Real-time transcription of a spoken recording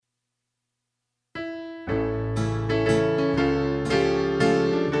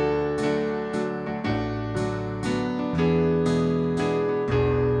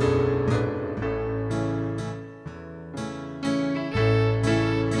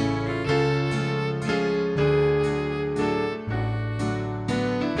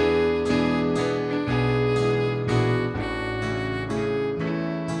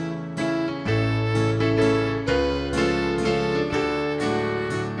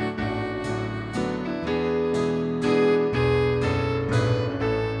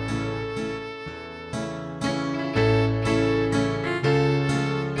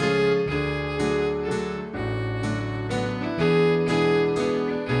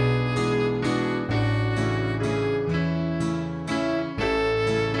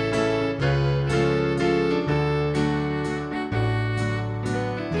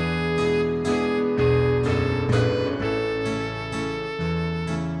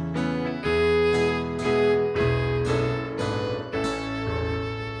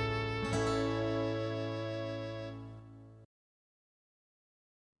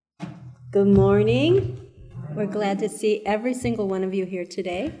Good morning. We're glad to see every single one of you here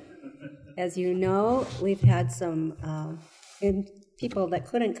today. As you know, we've had some people that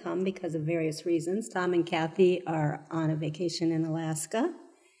couldn't come because of various reasons. Tom and Kathy are on a vacation in Alaska,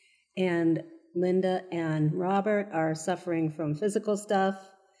 and Linda and Robert are suffering from physical stuff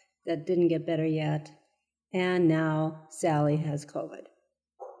that didn't get better yet, and now Sally has COVID.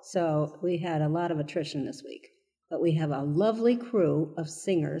 So we had a lot of attrition this week, but we have a lovely crew of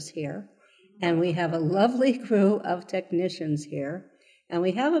singers here, and we have a lovely crew of technicians here, and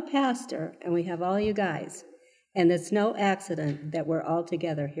we have a pastor, and we have all you guys. And it's no accident that we're all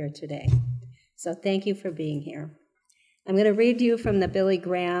together here today. So thank you for being here. I'm going to read to you from the Billy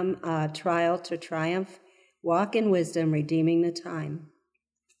Graham Trial to Triumph, Walk in Wisdom, Redeeming the Time.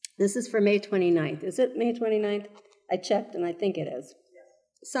 This is for May 29th. Is it May 29th? I checked, and I think it is.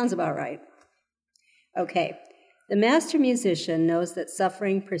 Sounds about right. Okay. The master musician knows that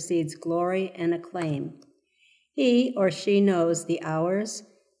suffering precedes glory and acclaim. He or she knows the hours,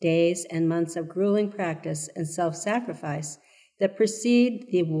 days, and months of grueling practice and self-sacrifice that precede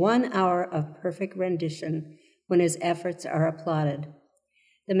the 1 hour of perfect rendition when his efforts are applauded.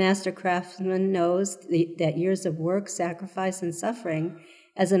 The master craftsman knows that years of work, sacrifice, and suffering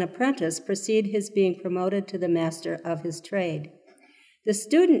as an apprentice precede his being promoted to the master of his trade. The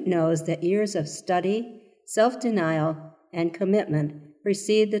student knows that years of study, self-denial, and commitment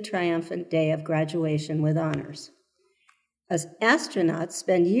precede the triumphant day of graduation with honors. As astronauts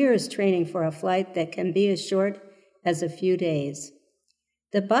spend years training for a flight that can be as short as a few days.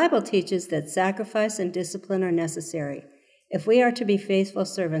 The Bible teaches that sacrifice and discipline are necessary if we are to be faithful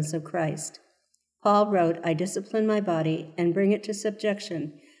servants of Christ. Paul wrote, "I discipline my body and bring it to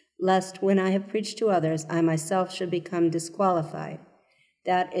subjection, lest when I have preached to others, I myself should become disqualified."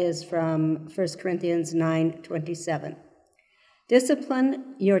 That is from 1 Corinthians 9:27.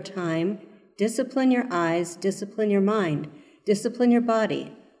 Discipline your time, discipline your eyes, discipline your mind, discipline your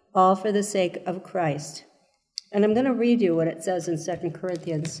body, all for the sake of Christ. And I'm going to read you what it says in 2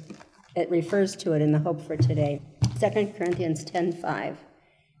 Corinthians. It refers to it in the Hope for Today. 2 Corinthians 10:5,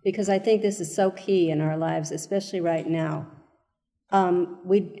 because I think this is so key in our lives, especially right now.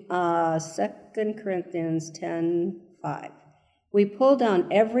 2 Corinthians 10:5. We pull down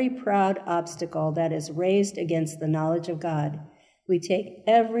every proud obstacle that is raised against the knowledge of God. We take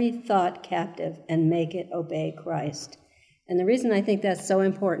every thought captive and make it obey Christ. And the reason I think that's so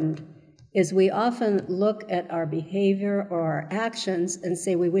important is we often look at our behavior or our actions and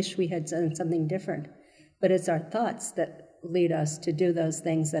say we wish we had done something different. But it's our thoughts that lead us to do those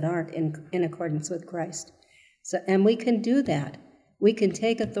things that aren't in accordance with Christ. And we can do that. We can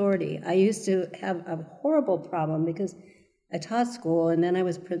take authority. I used to have a horrible problem because I taught school, and then I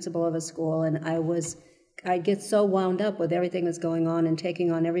was principal of a school, and I'd get so wound up with everything that's going on and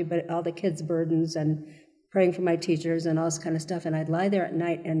taking on all the kids' burdens and praying for my teachers and all this kind of stuff, and I'd lie there at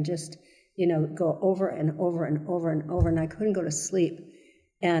night and just, go over and over and over and over, and I couldn't go to sleep.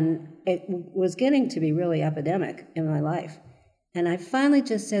 And it was getting to be really epidemic in my life. And I finally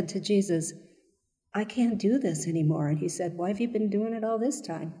just said to Jesus, I can't do this anymore. And he said, why have you been doing it all this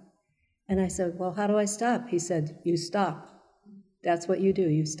time? And I said, well, how do I stop? He said, you stop. That's what you do,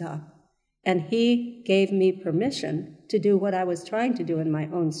 you stop. And he gave me permission to do what I was trying to do in my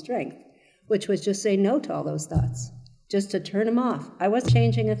own strength, which was just say no to all those thoughts, just to turn them off. I wasn't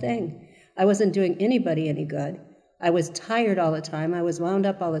changing a thing. I wasn't doing anybody any good. I was tired all the time. I was wound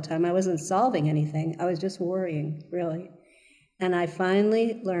up all the time. I wasn't solving anything. I was just worrying, really. And I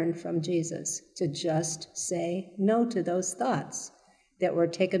finally learned from Jesus to just say no to those thoughts that were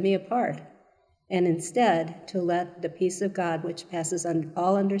taking me apart, and instead to let the peace of God, which passes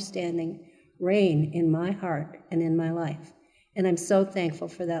all understanding, reign in my heart and in my life. And I'm so thankful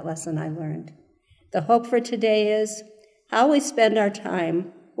for that lesson I learned. The hope for today is how we spend our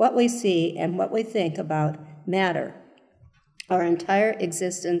time, what we see, and what we think about matter. Our entire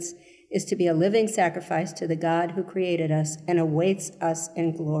existence is to be a living sacrifice to the God who created us and awaits us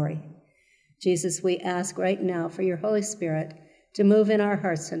in glory. Jesus, we ask right now for your Holy Spirit to move in our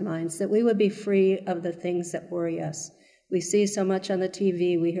hearts and minds, that we would be free of the things that worry us. We see so much on the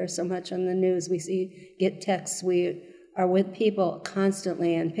TV, we hear so much on the news, get texts, we are with people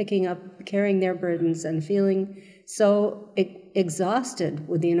constantly and picking up, carrying their burdens and feeling so exhausted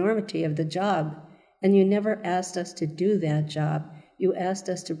with the enormity of the job. And you never asked us to do that job. You asked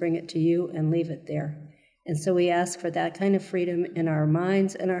us to bring it to you and leave it there. And so we ask for that kind of freedom in our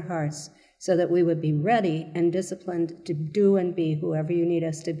minds and our hearts, so that we would be ready and disciplined to do and be whoever you need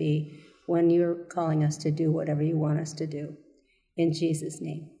us to be when you're calling us to do whatever you want us to do. In Jesus'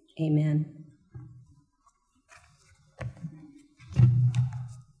 name, amen.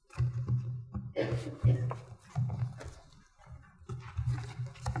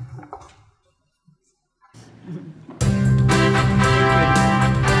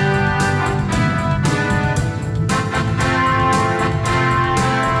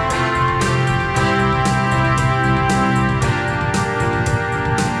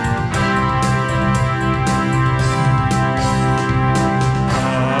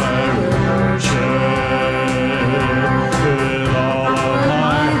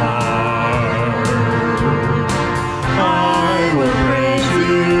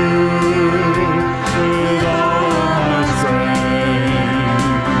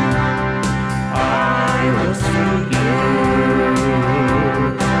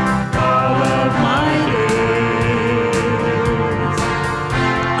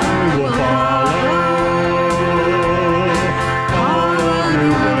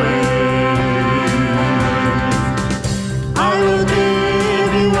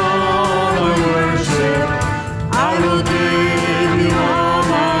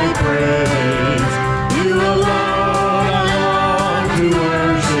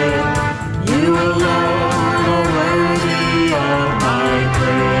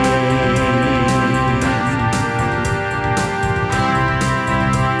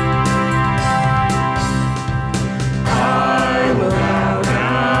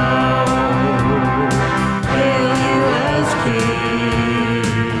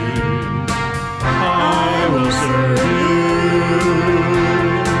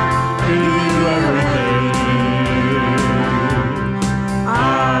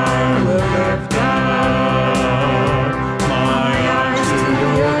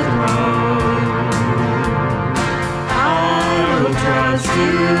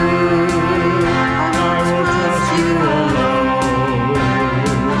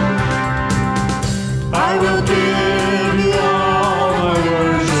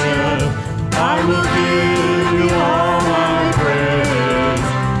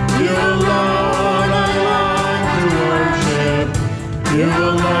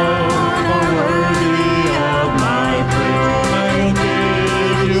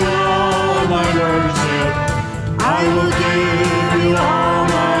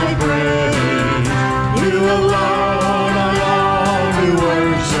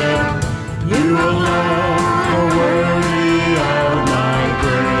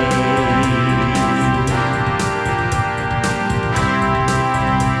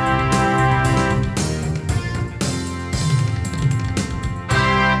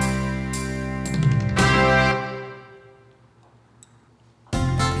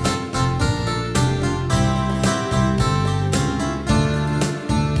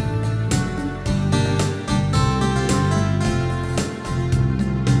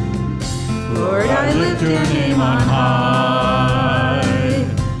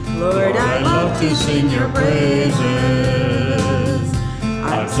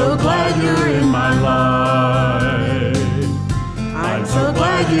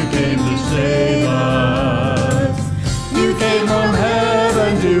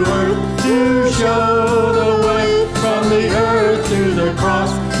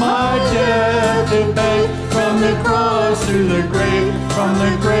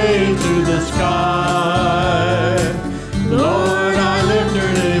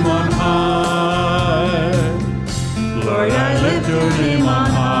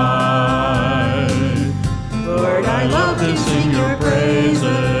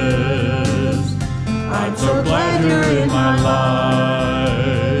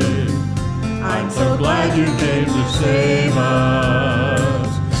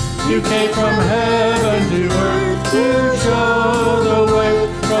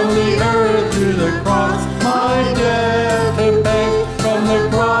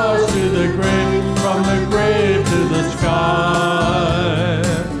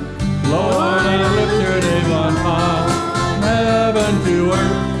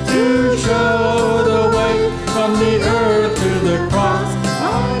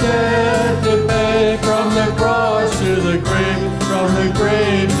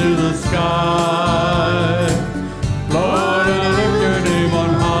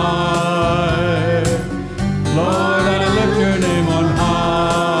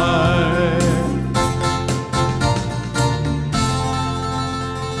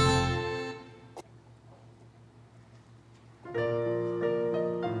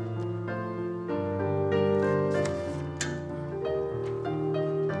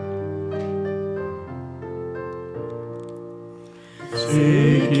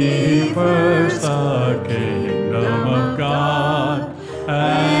 Seek ye first the kingdom of God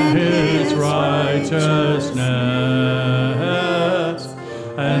and His righteousness,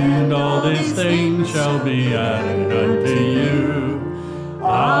 and all these things shall be added unto you.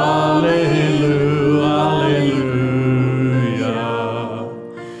 Alleluia, alleluia.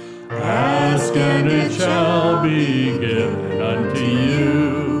 Ask and it shall be given unto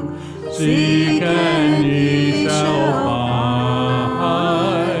you. Seek and ye shall find.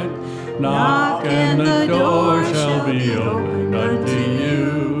 Knock and the door shall be opened unto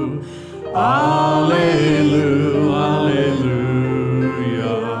you. Alleluia, alleluia.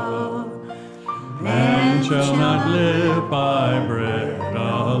 Man shall not live by bread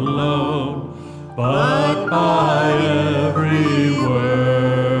alone, but by every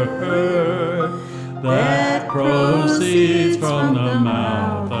word that proceeds from the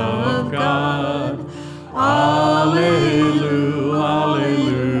mouth of God. Alleluia,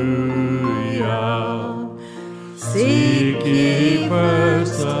 alleluia. Seek ye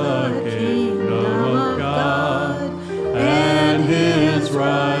first the kingdom of God and his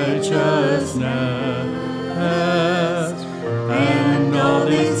righteousness, and all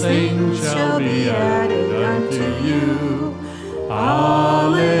these things shall be added unto you.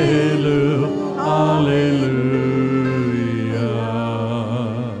 Alleluia, alleluia.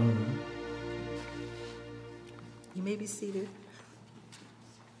 You may be seated.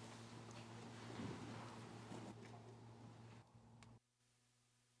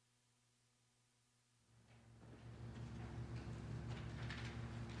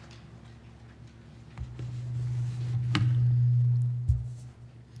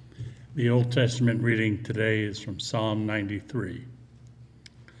 The Old Testament reading today is from Psalm 93.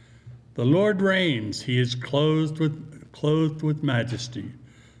 The Lord reigns, he is clothed with majesty.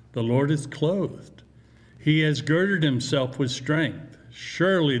 The Lord is clothed. He has girded himself with strength.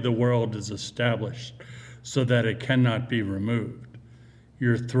 Surely the world is established so that it cannot be removed.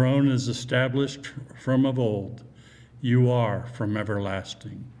 Your throne is established from of old. You are from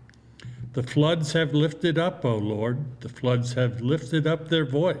everlasting. The floods have lifted up, O Lord. The floods have lifted up their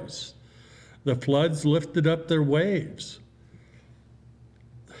voice. The floods lifted up their waves.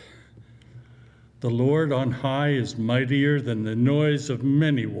 The Lord on high is mightier than the noise of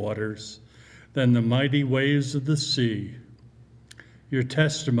many waters, than the mighty waves of the sea. Your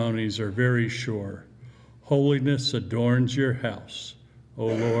testimonies are very sure. Holiness adorns your house, O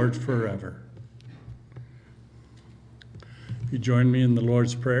Lord, forever. You join me in the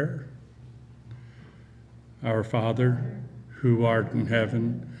Lord's Prayer. Our Father, who art in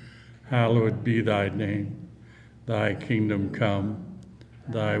heaven, hallowed be thy name. Thy kingdom come,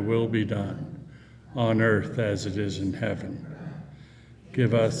 thy will be done, on earth as it is in heaven.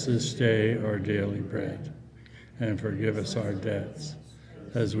 Give us this day our daily bread, and forgive us our debts,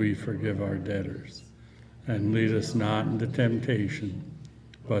 as we forgive our debtors. And lead us not into temptation,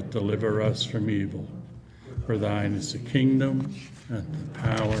 but deliver us from evil. For thine is the kingdom, and the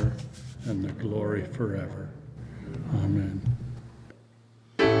power, and the glory forever. Amen.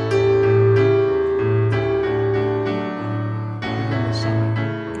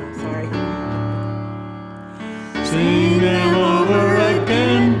 Sing them over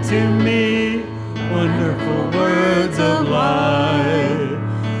again to me, wonderful words of life.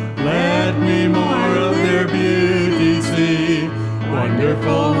 Let me more of their beauty see,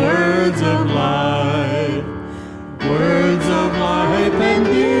 wonderful words of life. Words of life and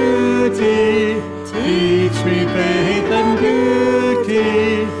beauty, teach me faith and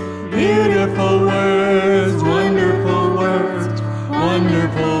beauty. Beautiful words, wonderful words,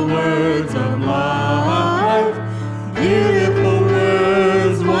 wonderful words of life. Beautiful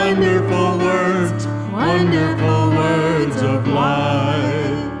words, wonderful words, wonderful words of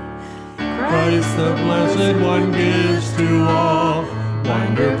life. Christ the Blessed One gives to all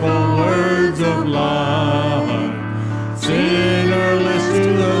wonderful words of life. Sinner, listen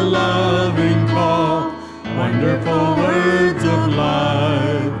to the loving call, wonderful words of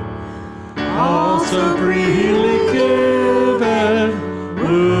life. All so freely given,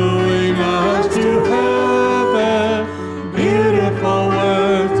 wooing us to heaven. Beautiful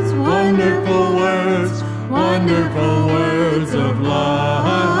words, wonderful words, wonderful words of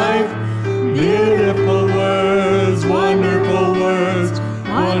life. Beautiful words, wonderful words,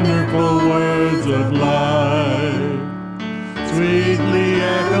 wonderful words of life. Sweetly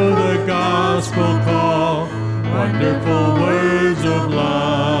echo the gospel call, wonderful words of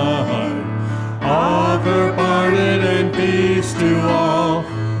life. Offer pardon and peace to all,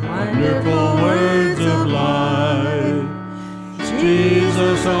 wonderful words of life.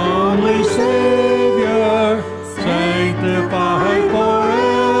 Jesus, only Savior, sanctified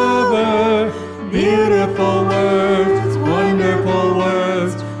forever. Beautiful words, wonderful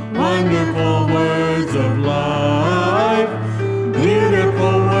words, wonderful words of life.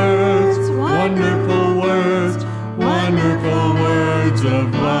 Beautiful words, wonderful words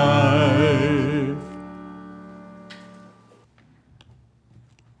of life.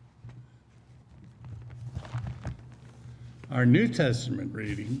 Our New Testament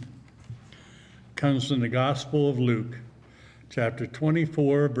reading comes from the Gospel of Luke, chapter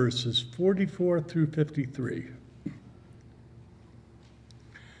 24, verses 44 through 53.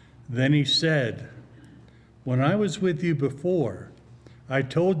 Then he said, "When I was with you before, I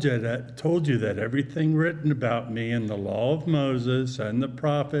told you that everything written about me in the law of Moses and the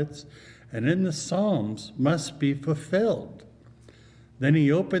prophets and in the Psalms must be fulfilled." Then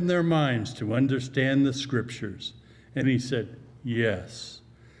he opened their minds to understand the scriptures, and he said, "Yes,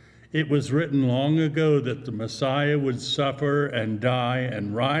 it was written long ago that the Messiah would suffer and die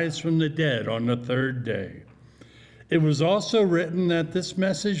and rise from the dead on the third day. It was also written that this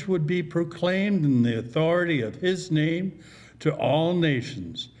message would be proclaimed in the authority of his name to all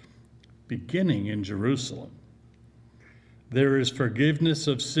nations, beginning in Jerusalem. There is forgiveness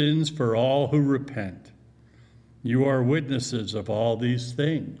of sins for all who repent. You are witnesses of all these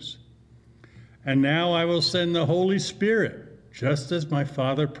things. And now I will send the Holy Spirit, just as my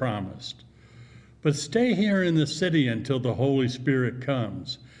Father promised. But stay here in the city until the Holy Spirit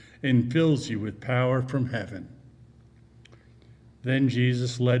comes and fills you with power from heaven." Then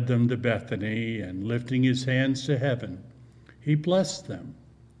Jesus led them to Bethany, and lifting his hands to heaven, he blessed them.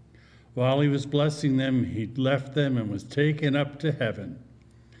 While he was blessing them, he left them and was taken up to heaven.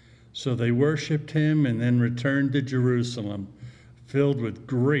 So they worshiped him and then returned to Jerusalem, filled with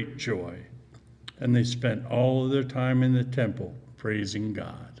great joy. And they spent all of their time in the temple praising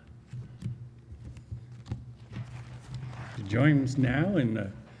God. Join us now in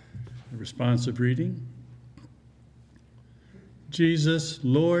the responsive reading. Jesus,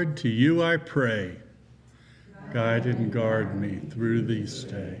 Lord, to you I pray. Guide and guard me through this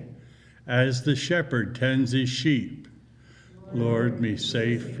day. As the shepherd tends his sheep, Lord, me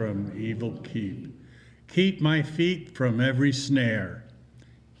safe from evil keep. Keep my feet from every snare.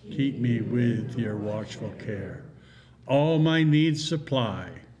 Keep me with your watchful care. All my needs supply,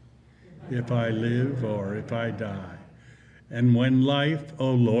 if I live or if I die. And when life,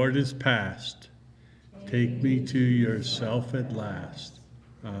 O Lord, is past, take me to yourself at last.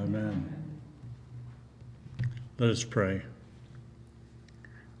 Amen. Let us pray.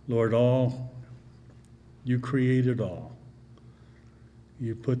 Lord, you created all.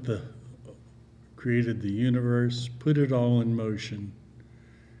 You created the universe, put it all in motion,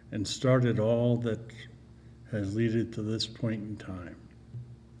 and started all that has led to this point in time.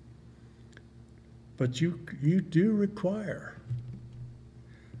 But you do require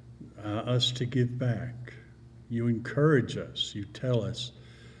us to give back. You encourage us. You tell us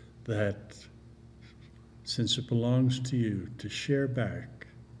that since it belongs to you, to share back.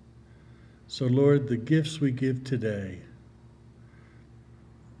 So, Lord, the gifts we give today,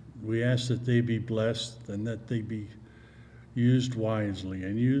 we ask that they be blessed and that they be used wisely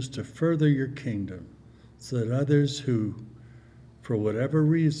and used to further your kingdom, so that others who, for whatever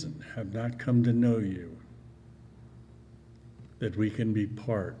reason, have not come to know you, that we can be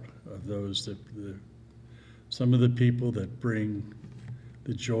part of those some of the people that bring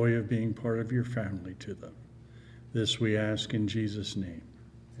the joy of being part of your family to them. This we ask in Jesus' name.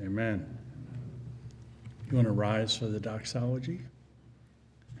 Amen. You want to rise for the doxology?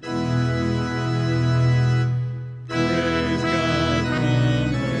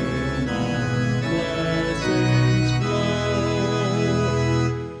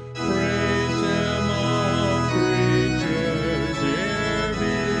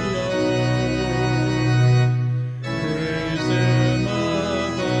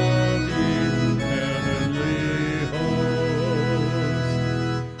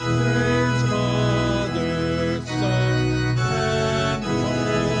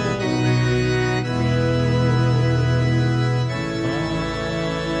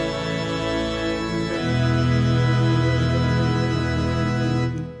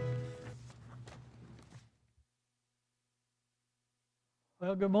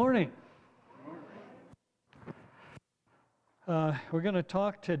 Well, good morning. We're going to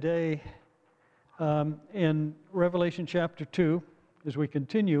talk today in Revelation chapter 2 as we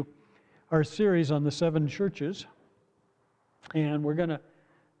continue our series on the seven churches. And we're going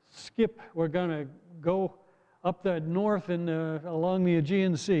to go up the north and along the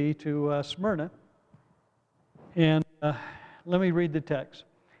Aegean Sea to Smyrna. And let me read the text.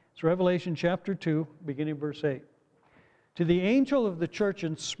 It's Revelation chapter 2, beginning verse 8. To the angel of the church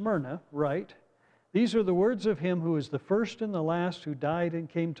in Smyrna, write, these are the words of him who is the first and the last, who died and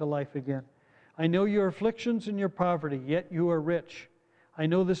came to life again. I know your afflictions and your poverty, yet you are rich. I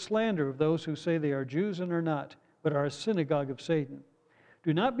know the slander of those who say they are Jews and are not, but are a synagogue of Satan.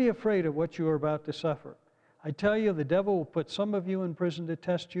 Do not be afraid of what you are about to suffer. I tell you, the devil will put some of you in prison to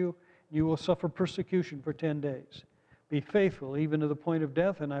test you. You will suffer persecution for 10 days. Be faithful even to the point of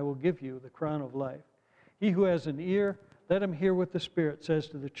death, and I will give you the crown of life. He who has an ear, let him hear what the Spirit says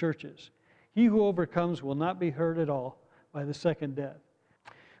to the churches. He who overcomes will not be hurt at all by the second death.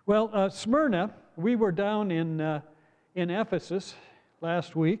 Well, Smyrna, we were down in Ephesus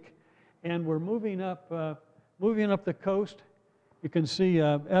last week, and we're moving up the coast. You can see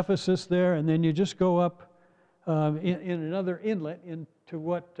Ephesus there, and then you just go up in another inlet into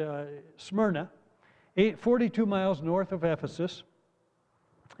what Smyrna, 42 miles north of Ephesus.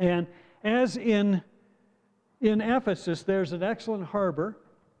 And as in Ephesus, there's an excellent harbor.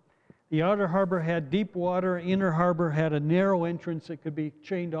 The outer harbor had deep water. Inner harbor had a narrow entrance that could be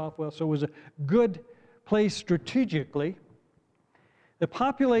chained off well, so it was a good place strategically. The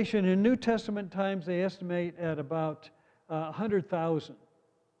population in New Testament times, they estimate at about 100,000.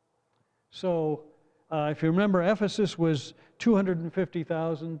 So if you remember, Ephesus was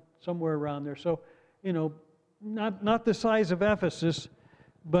 250,000, somewhere around there. So, not the size of Ephesus,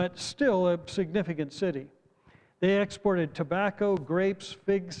 but still a significant city. They exported tobacco, grapes,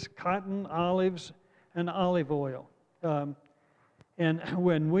 figs, cotton, olives, and olive oil. And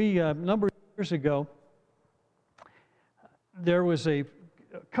when we, a number of years ago, there was a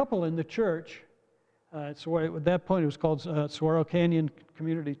couple in the church. So at that point, it was called Saguaro Canyon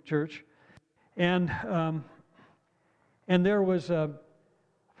Community Church. And there was a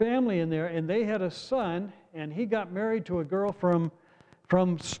family in there, and they had a son, and he got married to a girl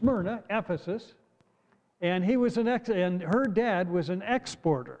from Smyrna, Ephesus. And he was and her dad was an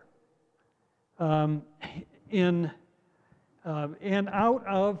exporter in and out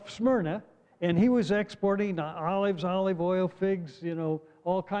of Smyrna, and he was exporting olives, olive oil, figs,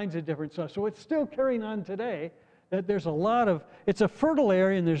 all kinds of different stuff. So it's still carrying on today. That there's a lot of, it's a fertile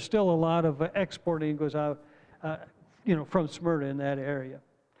area, and there's still a lot of exporting goes out, from Smyrna in that area.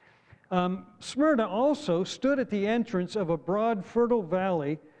 Smyrna also stood at the entrance of a broad, fertile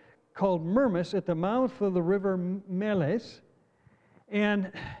valley called Myrmis at the mouth of the river Meles,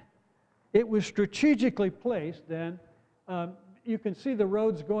 and it was strategically placed then. You can see the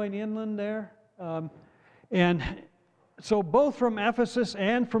roads going inland there, and so both from Ephesus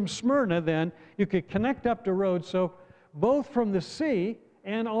and from Smyrna then, you could connect up the roads, so both from the sea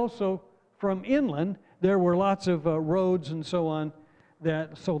and also from inland, there were lots of roads and so on,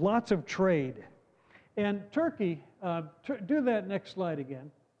 so lots of trade. And Turkey, do that next slide again.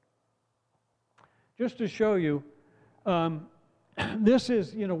 Just to show you, this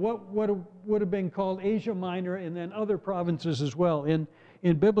is, what would have been called Asia Minor and then other provinces as well in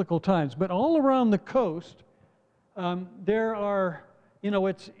biblical times. But all around the coast, there are,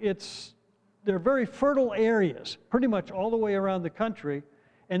 they're very fertile areas, pretty much all the way around the country.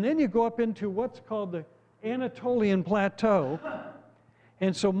 And then you go up into what's called the Anatolian Plateau.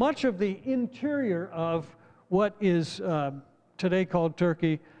 And so much of the interior of what is today called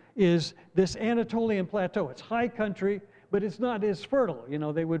Turkey is this Anatolian Plateau. It's high country, but it's not as fertile.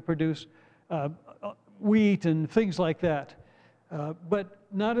 They would produce wheat and things like that. But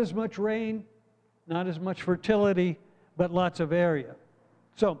not as much rain, not as much fertility, but lots of area.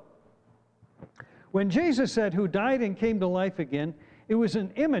 So, when Jesus said, who died and came to life again, it was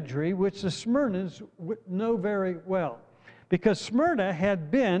an imagery which the Smyrnans know very well. Because Smyrna had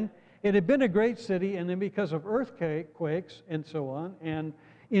been a great city, and then because of earthquakes and so on, and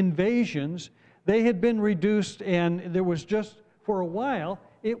invasions, they had been reduced, and there was just, for a while,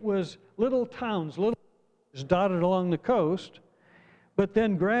 it was little towns, little dotted along the coast, but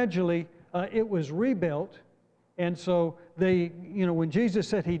then gradually it was rebuilt, and so they, when Jesus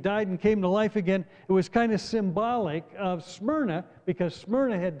said he died and came to life again, it was kind of symbolic of Smyrna, because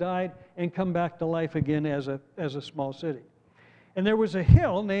Smyrna had died and come back to life again as a small city. And there was a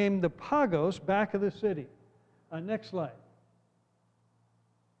hill named the Pagos back of the city. Next slide.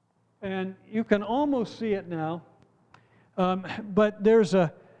 And you can almost see it now, but there's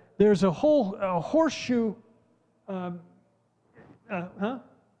a horseshoe, a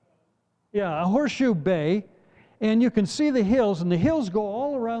horseshoe bay, and you can see the hills, and the hills go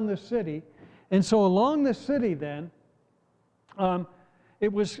all around the city, and so along the city then,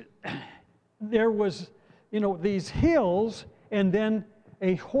 there was these hills, and then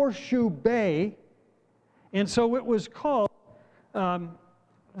a horseshoe bay, and so it was called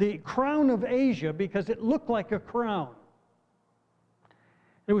the Crown of Asia because it looked like a crown.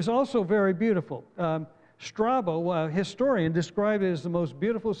 It was also very beautiful. Strabo, a historian, described it as the most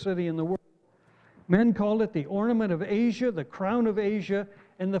beautiful city in the world. Men called it the ornament of Asia, the crown of Asia,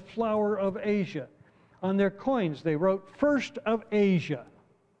 and the flower of Asia. On their coins, they wrote, "First of Asia."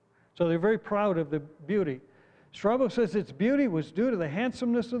 So they're very proud of the beauty. Strabo says its beauty was due to the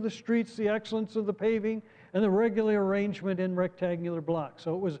handsomeness of the streets, the excellence of the paving, and the regular arrangement in rectangular blocks.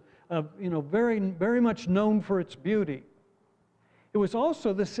 So it was, very, very much known for its beauty. It was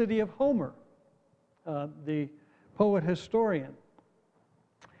also the city of Homer, the poet historian.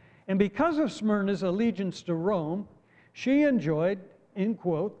 And because of Smyrna's allegiance to Rome, she enjoyed, in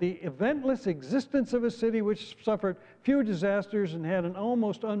quote, "the eventless existence of a city which suffered few disasters and had an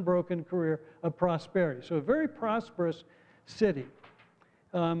almost unbroken career of prosperity." So a very prosperous city.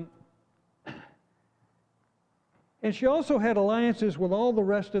 And she also had alliances with all the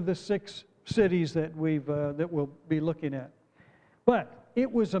rest of the 6 cities that we'll be looking at. But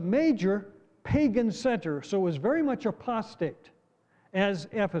it was a major pagan center, so it was very much apostate, as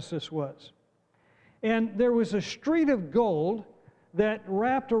Ephesus was. And there was a street of gold that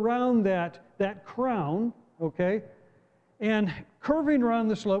wrapped around that crown, okay, and curving around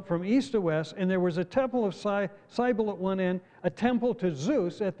the slope from east to west, and there was a temple of Cybele at one end, a temple to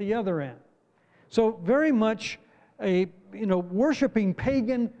Zeus at the other end. So very much worshiping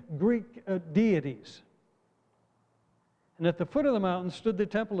pagan Greek deities. And at the foot of the mountain stood the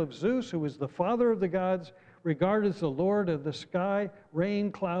temple of Zeus, who was the father of the gods, regarded as the Lord of the sky,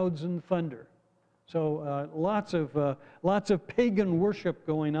 rain, clouds, and thunder. So lots of pagan worship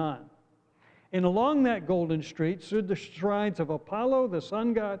going on. And along that golden street stood the shrines of Apollo, the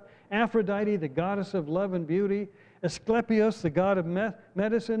sun god, Aphrodite, the goddess of love and beauty, Asclepius, the god of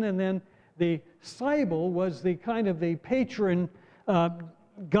medicine, and then the Cybele was the kind of the patron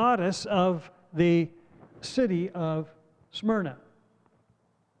goddess of the city of Smyrna.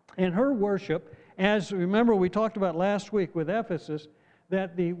 And her worship, as remember we talked about last week with Ephesus,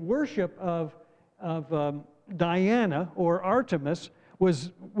 that the worship of Diana or Artemis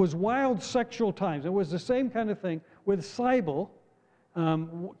was wild sexual times. It was the same kind of thing with Cybele,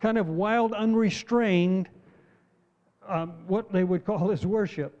 kind of wild, unrestrained, what they would call as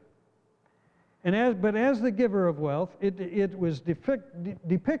worship. But as the giver of wealth, it was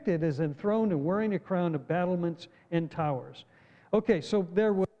depicted as enthroned and wearing a crown of battlements and towers. Okay, so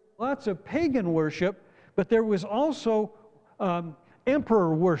there was lots of pagan worship, but there was also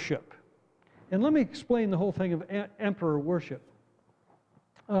emperor worship. And let me explain the whole thing of emperor worship.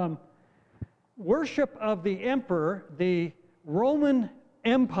 Worship of the emperor, the Roman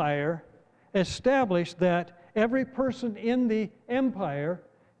Empire established that every person in the empire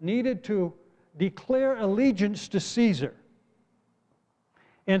needed to declare allegiance to Caesar.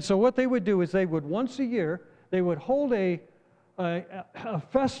 And so what they would do is they would once a year, they would hold a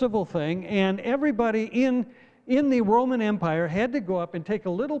festival thing, and everybody in the Roman Empire had to go up and take a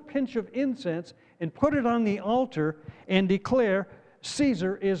little pinch of incense and put it on the altar and declare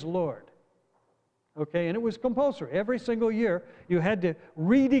Caesar is Lord. Okay, and it was compulsory. Every single year you had to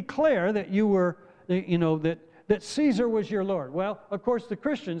redeclare that you were, that Caesar was your Lord. Well, of course, the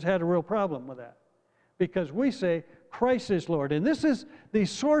Christians had a real problem with that because we say Christ is Lord. And this is the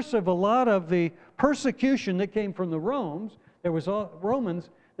source of a lot of the persecution that came from the Romans. There was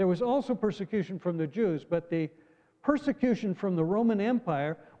also persecution from the Jews, but the persecution from the Roman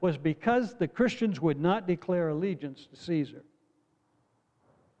Empire was because the Christians would not declare allegiance to Caesar.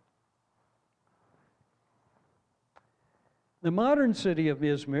 The modern city of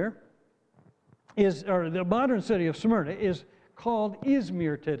Smyrna is called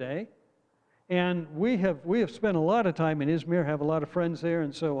Izmir today, and we have spent a lot of time in Izmir, have a lot of friends there,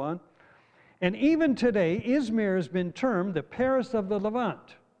 and so on. And even today, Izmir has been termed the Paris of the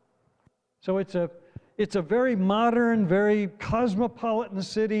Levant. So it's a very modern, very cosmopolitan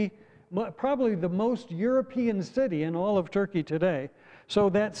city, probably the most European city in all of Turkey today. So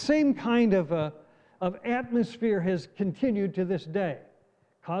that same kind of atmosphere has continued to this day.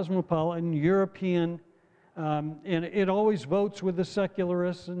 Cosmopolitan, European, and it always votes with the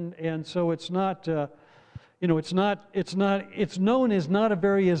secularists, and so it's not, it's known as not a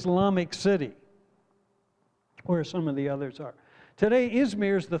very Islamic city, where some of the others are. Today,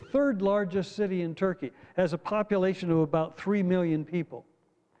 Izmir is the 3rd largest city in Turkey, has a population of about 3 million people.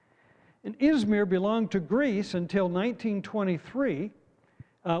 And Izmir belonged to Greece until 1923,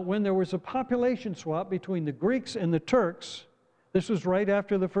 when there was a population swap between the Greeks and the Turks. This was right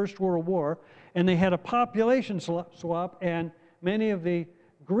after the First World War, and they had a population swap, and many of the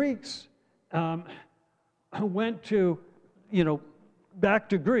Greeks went to, back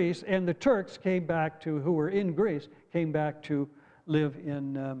to Greece, and the Turks came back to, who were in Greece, came back to live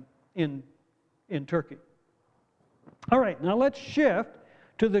in Turkey. All right, now let's shift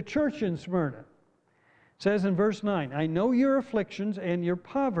to the church in Smyrna. It says in verse 9, "I know your afflictions and your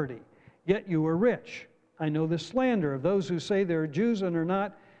poverty, yet you are rich. I know the slander of those who say they are Jews and are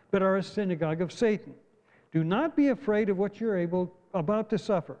not, but are a synagogue of Satan. Do not be afraid of what you're about to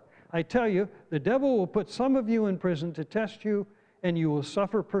suffer. I tell you, the devil will put some of you in prison to test you, and you will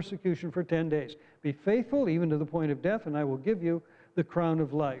suffer persecution for 10 days. Be faithful even to the point of death, and I will give you the crown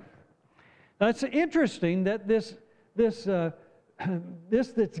of life. Now, it's interesting that this that's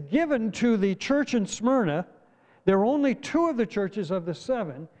given to the church in Smyrna, there were only 2 of the churches of the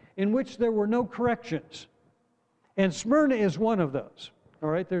 7 in which there were no corrections. And Smyrna is one of those. All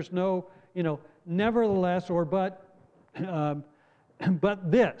right, there's no, nevertheless or but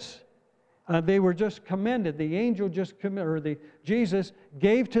this. They were just commended. The angel Jesus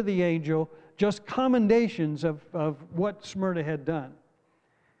gave to the angel just commendations of what Smyrna had done.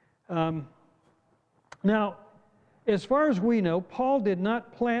 Now, as far as we know, Paul did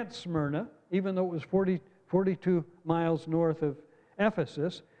not plant Smyrna, even though it was 42 miles north of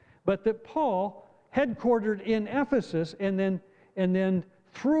Ephesus, but that Paul headquartered in Ephesus, and then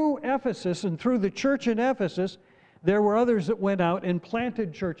through Ephesus and through the church in Ephesus, there were others that went out and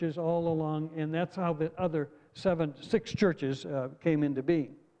planted churches all along, and that's how the other 6 churches came into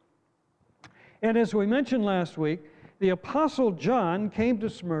being. And as we mentioned last week, the Apostle John came to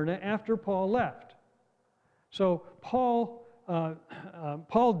Smyrna after Paul left. So Paul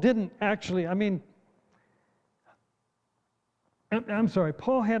didn't actually, I'm sorry,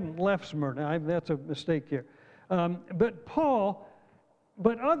 Paul hadn't left Smyrna. That's a mistake here. But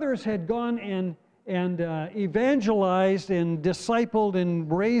others had gone and evangelized and discipled and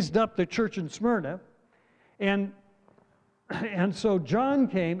raised up the church in Smyrna. And so John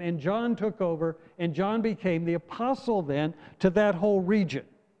came, and John took over, and John became the apostle then to that whole region.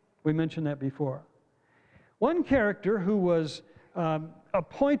 We mentioned that before. One character who was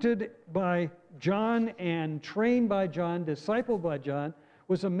appointed by John and trained by John, discipled by John,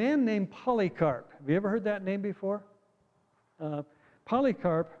 was a man named Polycarp. Have you ever heard that name before?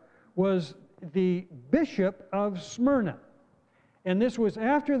 Polycarp was the bishop of Smyrna. And this was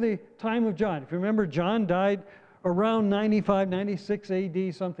after the time of John. If you remember, John died around 95, 96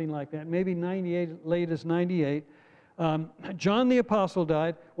 AD, something like that, maybe 98, latest 98. John the Apostle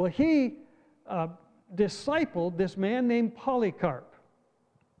died. Well, he discipled this man named Polycarp.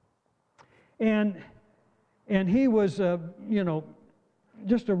 And he was,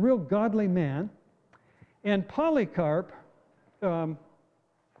 just a real godly man. And Polycarp,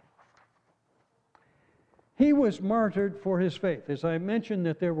 he was martyred for his faith. As I mentioned,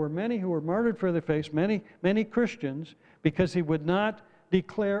 that there were many who were martyred for their faith, many Christians, because he would not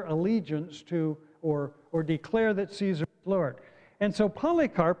declare allegiance to or declare that Caesar was Lord. And so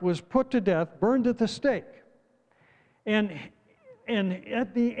Polycarp was put to death, burned at the stake. And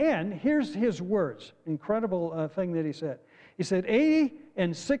at the end, here's his words. Incredible thing that he said. He said,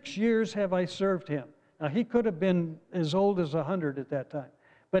 86 years have I served him. Now, he could have been as old as 100 at that time.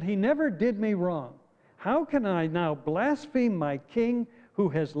 But he never did me wrong. How can I now blaspheme my king who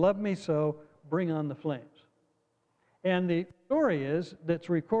has loved me so? Bring on the flames. And the story is, that's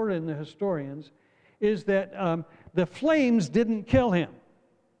recorded in the historians, is that the flames didn't kill him,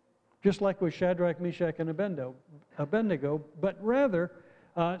 just like with Shadrach, Meshach, and Abednego, but rather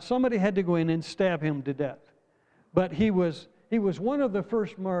somebody had to go in and stab him to death. But he was one of the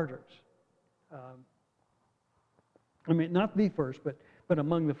first martyrs. Not the first, but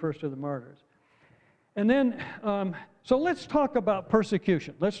among the first of the martyrs. And then, so let's talk about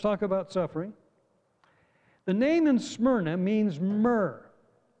persecution. Let's talk about suffering. The name in Smyrna means myrrh.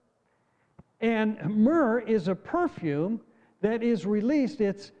 And myrrh is a perfume that is released.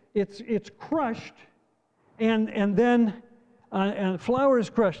 It's crushed, and then flour is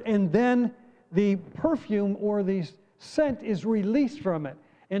crushed, and then the perfume or the scent is released from it.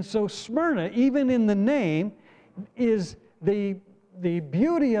 And so Smyrna, even in the name, is the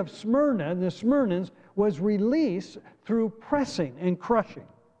beauty of Smyrna, and the Smyrnans, was released through pressing and crushing.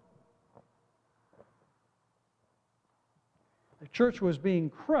 The church was being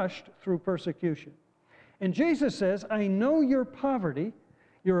crushed through persecution. And Jesus says, I know your poverty,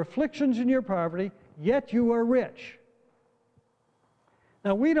 your afflictions and your poverty, yet you are rich.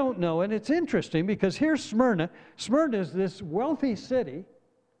 Now, we don't know, and it's interesting because here's Smyrna. Smyrna is this wealthy city,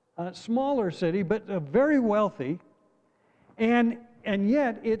 smaller city, but very wealthy, and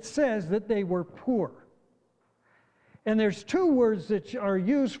yet it says that they were poor. And there's 2 words that are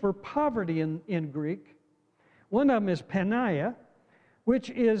used for poverty in Greek. One of them is panaia,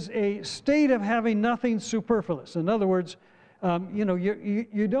 which is a state of having nothing superfluous. In other words,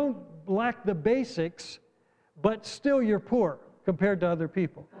 you don't lack the basics, but still you're poor compared to other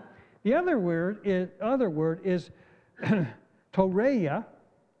people. The other word is toreia,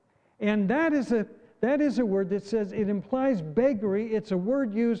 and that is that is a word that says it implies beggary. It's a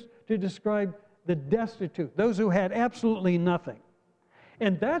word used to describe the destitute, those who had absolutely nothing.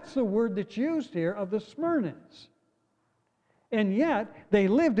 And that's the word that's used here of the Smyrnans. And yet, they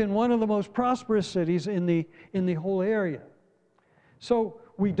lived in one of the most prosperous cities in the whole area. So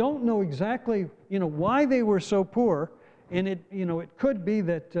we don't know exactly, why they were so poor, and it could be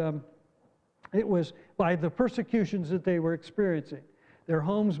that it was by the persecutions that they were experiencing. Their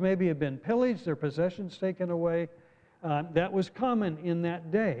homes maybe had been pillaged, their possessions taken away. That was common in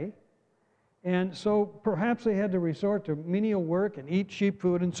that day. And so perhaps they had to resort to menial work and eat sheep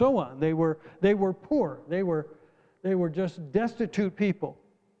food and so on. They were poor. They were just destitute people.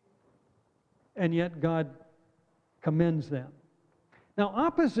 And yet God commends them. Now,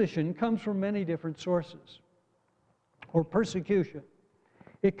 opposition comes from many different sources, or persecution.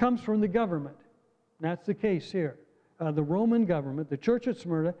 It comes from the government. That's the case here. The Roman government, the church at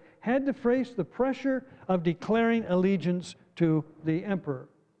Smyrna, had to face the pressure of declaring allegiance to the emperor.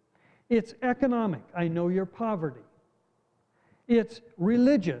 It's economic. I know your poverty. It's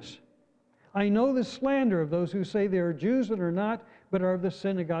religious. I know the slander of those who say they are Jews and are not, but are of the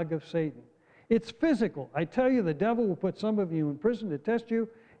synagogue of Satan. It's physical. I tell you, the devil will put some of you in prison to test you,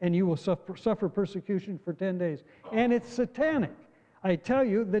 and you will suffer persecution for 10 days. And it's satanic. I tell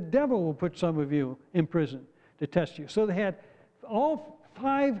you, the devil will put some of you in prison to test you. So they had all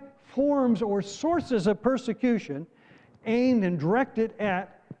 5 forms or sources of persecution aimed and directed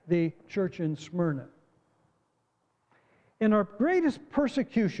at the church in Smyrna. And our greatest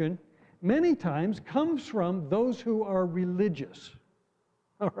persecution many times comes from those who are religious.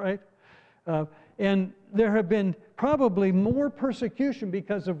 All right? And there have been probably more persecution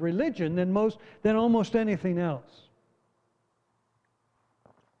because of religion than almost anything else.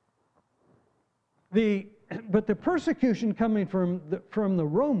 But the persecution coming from the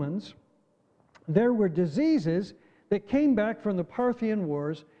Romans, there were diseases that came back from the Parthian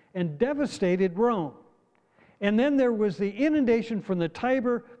Wars and devastated Rome. And then there was the inundation from the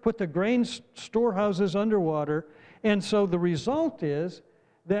Tiber, put the grain storehouses underwater. And so the result is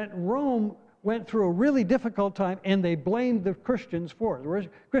that Rome went through a really difficult time, and they blamed the Christians for it. The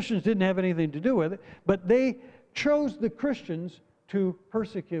Christians didn't have anything to do with it, but they chose the Christians to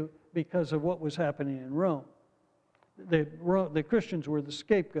persecute because of what was happening in Rome. The Christians were the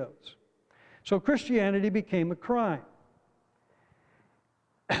scapegoats. So Christianity became a crime.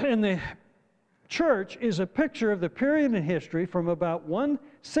 And the church is a picture of the period in history from about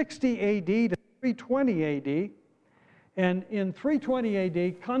 160 AD to 320 AD. And in 320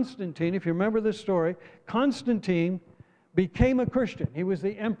 AD, Constantine, if you remember this story, Constantine became a Christian. He was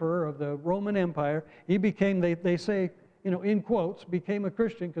the emperor of the Roman Empire. He became, they say, in quotes, became a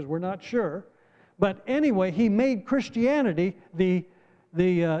Christian because we're not sure. But anyway, he made Christianity the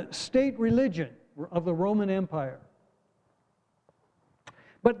state religion of the Roman Empire.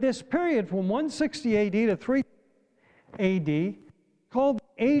 But this period from 160 AD to 3 AD, called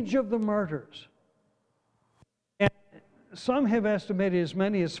the Age of the Martyrs. And some have estimated as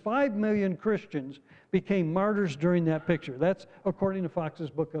many as 5 million Christians became martyrs during that picture. That's according to Fox's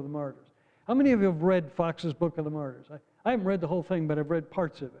Book of the Martyrs. How many of you have read Fox's Book of the Martyrs? I haven't read the whole thing, but I've read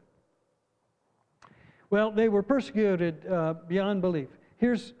parts of it. Well, they were persecuted beyond belief.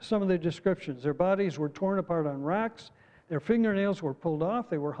 Here's some of the descriptions. Their bodies were torn apart on racks. Their fingernails were pulled off.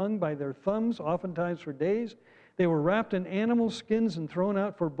 They were hung by their thumbs, oftentimes for days. They were wrapped in animal skins and thrown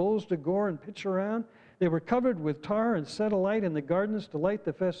out for bulls to gore and pitch around. They were covered with tar and set alight in the gardens to light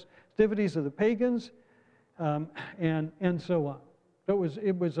the festivities of the pagans, and so on. So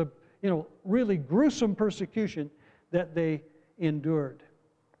it was a really gruesome persecution that they endured.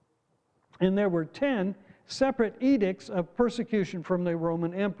 And there were 10 separate edicts of persecution from the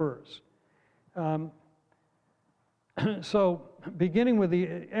Roman emperors. So, beginning with the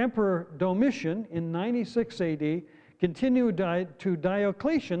Emperor Domitian in 96 AD, continued to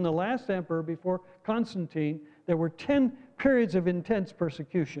Diocletian, the last emperor before Constantine, there were 10 periods of intense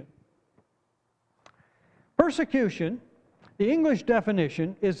persecution. Persecution, the English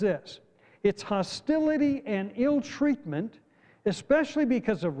definition is this: it's hostility and ill treatment, especially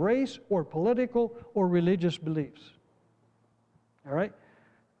because of race or political or religious beliefs. All right?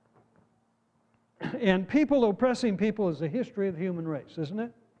 And people oppressing people is the history of the human race, isn't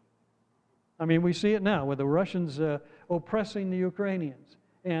it? I mean, we see it now with the Russians oppressing the Ukrainians.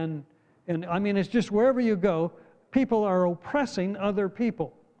 And I mean, it's just wherever you go, people are oppressing other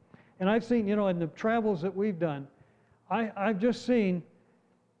people. And I've seen, in the travels that we've done, I've just seen,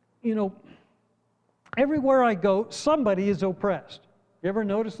 everywhere I go, somebody is oppressed. You ever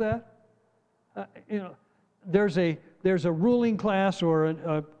notice that? There's a ruling class or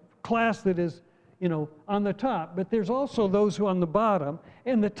a class that is, on the top, but there's also those who are on the bottom,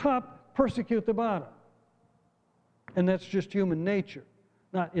 and the top persecute the bottom. And that's just human nature.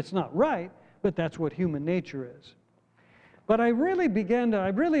 It's not right, but that's what human nature is. But I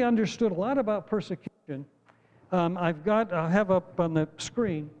really understood a lot about persecution. I have up on the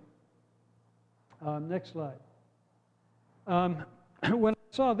screen, next slide. When I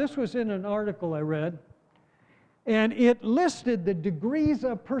saw, this was in an article I read, and it listed the degrees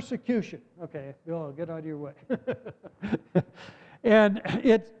of persecution. Okay, Bill, get out of your way.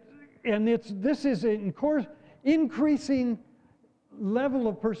 This is in course increasing level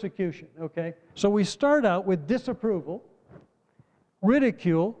of persecution. Okay, so we start out with disapproval,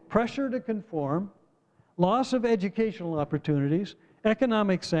 ridicule, pressure to conform, loss of educational opportunities,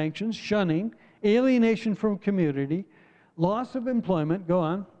 economic sanctions, shunning, alienation from community, loss of employment, go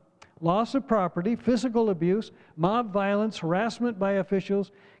on, loss of property, physical abuse, mob violence, harassment by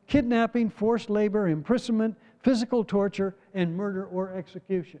officials, kidnapping, forced labor, imprisonment, physical torture, and murder or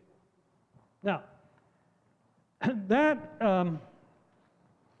execution. Now, that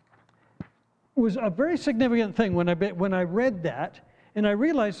was a very significant thing when I read that, and I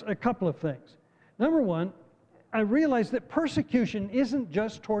realized a couple of things. Number one, I realized that persecution isn't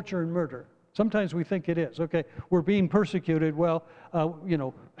just torture and murder. Sometimes we think it is. Okay, we're being persecuted. Well,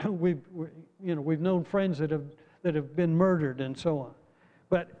 we've known friends that have been murdered and so on.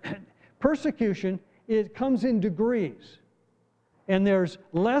 But persecution, it comes in degrees, and there's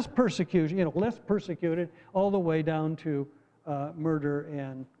less persecution, less persecuted, all the way down to murder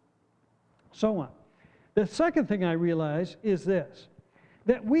and so on. The second thing I realize is this: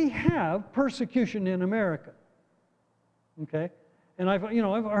 that we have persecution in America. Okay. And I've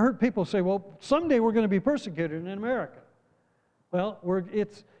heard people say, well, someday we're going to be persecuted in America. Well,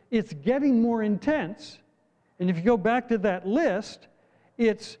 it's getting more intense, and if you go back to that list,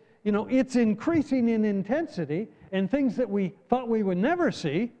 it's increasing in intensity, and things that we thought we would never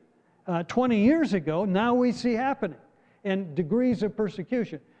see 20 years ago, now we see happening, and degrees of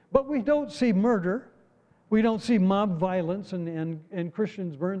persecution. But we don't see murder, we don't see mob violence and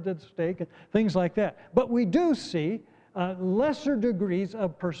Christians burned at the stake and things like that. But we do see lesser degrees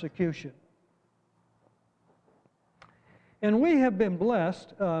of persecution. And we have been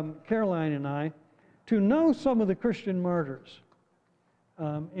blessed, Caroline and I, to know some of the Christian martyrs.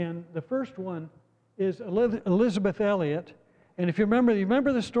 And the first one is Elisabeth Elliot. And if you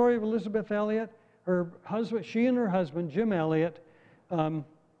remember the story of Elisabeth Elliot? She and her husband, Jim Elliot,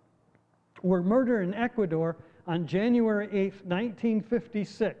 were murdered in Ecuador on January 8th,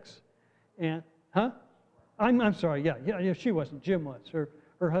 1956. And, I'm sorry, yeah, she wasn't, Jim was.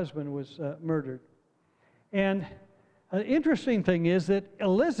 Her husband was murdered. And the interesting thing is that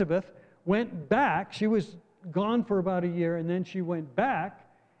Elizabeth went back. She was gone for about a year, and then she went back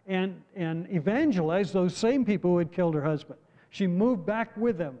and evangelized those same people who had killed her husband. She moved back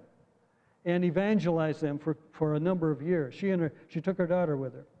with them and evangelized them for a number of years. She took her daughter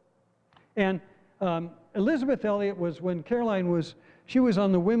with her. And Elisabeth Elliot was, when Caroline she was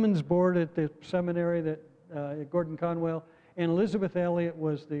on the women's board at the seminary at Gordon Conwell, and Elisabeth Elliot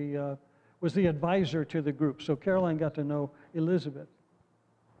was the advisor to the group. So Caroline got to know Elizabeth.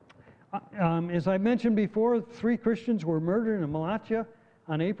 As I mentioned before, 3 Christians were murdered in Malatya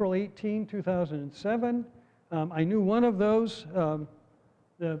on April 18, 2007. I knew one of those,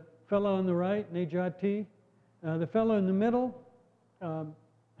 the fellow on the right, Nejati. The fellow in the middle,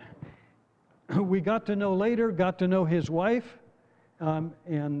 we got to know his wife, but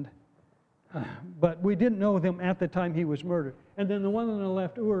we didn't know him at the time he was murdered. And then the one on the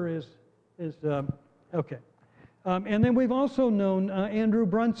left, Ur, is okay. And then we've also known Andrew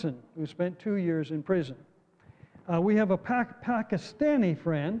Brunson, who spent 2 years in prison. We have a Pakistani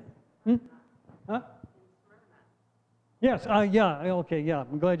friend. Huh? Yes, yeah,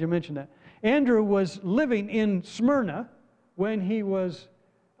 I'm glad you mentioned that. Andrew was living in Smyrna when he was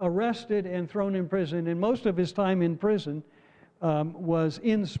arrested and thrown in prison, and most of his time in prison was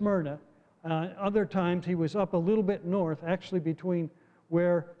in Smyrna. Other times he was up a little bit north, actually between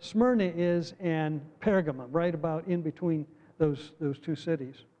where Smyrna is and Pergamum, right about in between those 2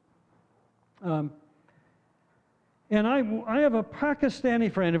 cities. And I have a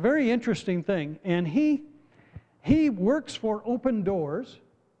Pakistani friend, a very interesting thing, and he works for Open Doors.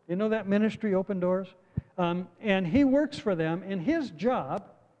 You know that ministry, Open Doors? And he works for them, and his job,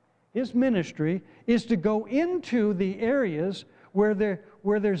 his ministry, is to go into the areas where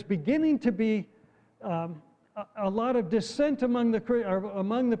there's beginning to be a lot of dissent among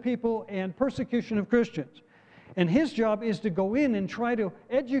the people and persecution of Christians. And his job is to go in and try to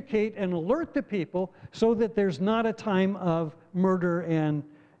educate and alert the people so that there's not a time of murder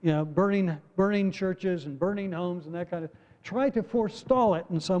burning churches and burning homes and that kind of, try to forestall it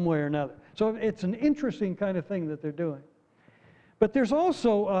in some way or another. So it's an interesting kind of thing that they're doing. But there's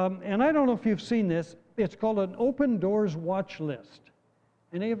also, and I don't know if you've seen this, it's called an Open Doors watch list.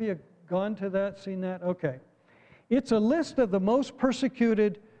 Any of you gone to that, seen that? Okay. It's a list of the most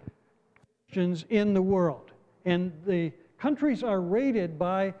persecuted Christians in the world. And the countries are rated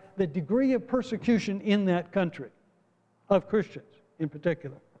by the degree of persecution in that country, of Christians in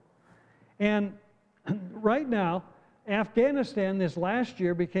particular. And right now, Afghanistan this last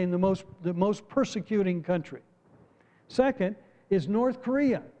year became the most persecuting country. Second is North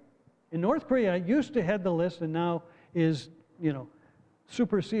Korea. And North Korea used to head the list and now is,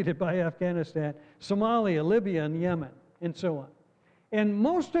 superseded by Afghanistan, Somalia, Libya, and Yemen, and so on. And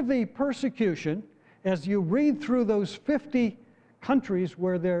most of the persecution, as you read through those 50 countries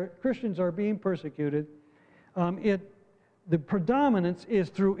where their Christians are being persecuted, the predominance is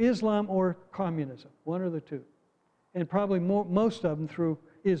through Islam or communism, one or the two. And probably most of them through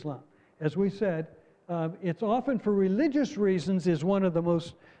Islam. As we said, it's often for religious reasons is one of the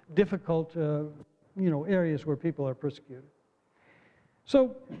most difficult areas where people are persecuted.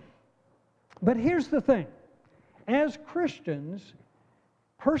 So, but here's the thing. As Christians,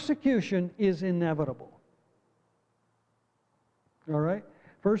 persecution is inevitable. All right?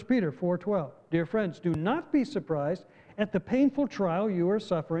 1 Peter 4:12. Dear friends, do not be surprised at the painful trial you are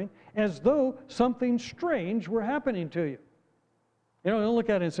suffering as though something strange were happening to you. Don't look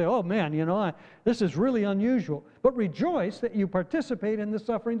at it and say, oh man, this is really unusual. But rejoice that you participate in the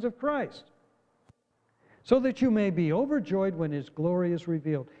sufferings of Christ, so that you may be overjoyed when His glory is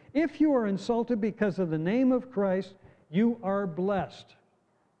revealed. If you are insulted because of the name of Christ, you are blessed,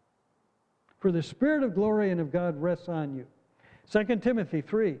 for the Spirit of glory and of God rests on you. 2 Timothy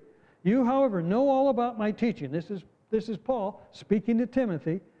 3. You, however, know all about my teaching. This is Paul speaking to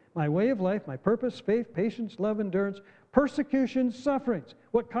Timothy. My way of life, my purpose, faith, patience, love, endurance, persecution, sufferings.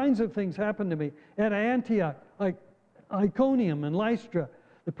 What kinds of things happened to me at Antioch, like Iconium and Lystra,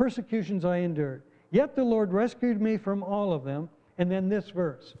 the persecutions I endured. Yet the Lord rescued me from all of them. And then this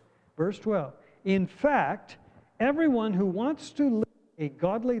verse, verse 12. In fact, everyone who wants to live a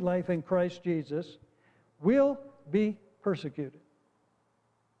godly life in Christ Jesus will be persecuted.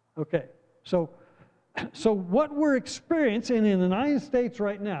 Okay, so what we're experiencing in the United States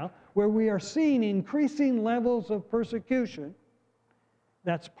right now, where we are seeing increasing levels of persecution,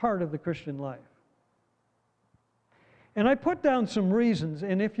 that's part of the Christian life. And I put down some reasons,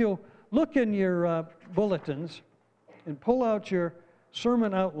 and if you'll look in your bulletins and pull out your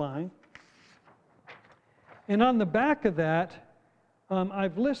sermon outline, and on the back of that,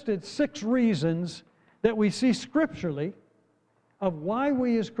 I've listed 6 reasons that we see scripturally of why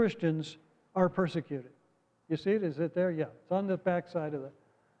we as Christians are persecuted. You see it? Is it there? Yeah. It's on the back side of the...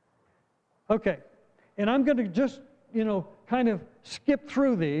 Okay. And I'm going to just, kind of skip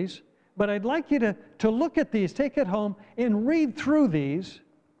through these, but I'd like you to look at these, take it home, and read through these,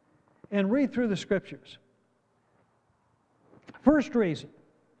 and read through the scriptures. First reason.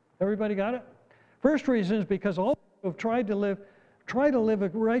 Everybody got it? First reason is because all who have tried to live a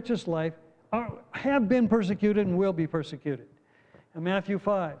righteous life have been persecuted and will be persecuted. In Matthew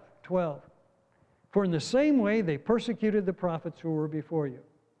 5:12. For in the same way they persecuted the prophets who were before you.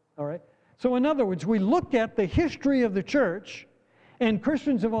 All right? So in other words, we look at the history of the church, and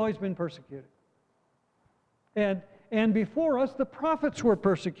Christians have always been persecuted. And before us, the prophets were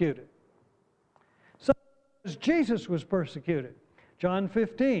persecuted. So Jesus was persecuted. John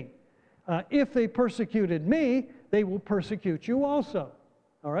 15. If they persecuted me, they will persecute you also.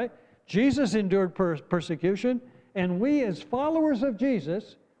 All right? Jesus endured persecution, and we as followers of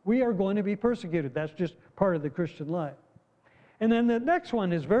Jesus, we are going to be persecuted. That's just part of the Christian life. And then the next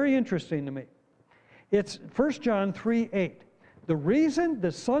one is very interesting to me. It's 1 John 3:8. The reason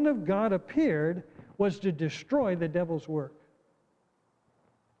the Son of God appeared was to destroy the devil's work.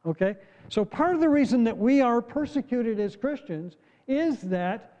 Okay? So part of the reason that we are persecuted as Christians is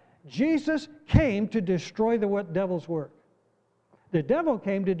that Jesus came to destroy the devil's work. The devil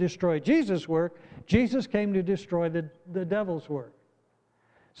came to destroy Jesus' work. Jesus came to destroy the devil's work.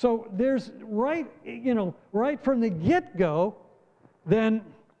 So there's right from the get-go, then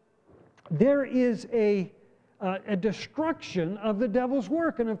there is a destruction of the devil's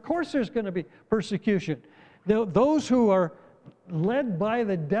work. And of course there's going to be persecution. Those who are led by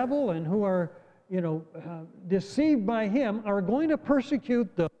the devil and who are, deceived by him are going to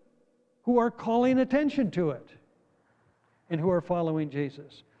persecute those who are calling attention to it and who are following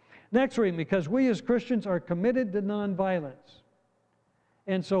Jesus. Next reading, because we as Christians are committed to nonviolence.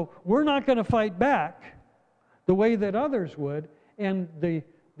 And so we're not going to fight back the way that others would, and the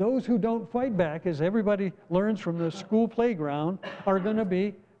those who don't fight back, as everybody learns from the school playground, are going to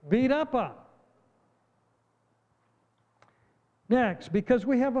be beat up on. Next, because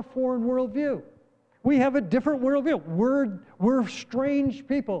we have a foreign worldview. We have a different worldview. We're strange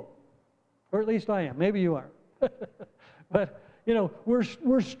people. Or at least I am. Maybe you are. But, you know,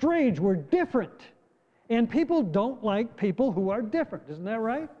 we're strange. We're different. And people don't like people who are different. Isn't that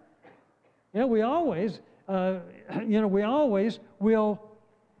right? You know, we always will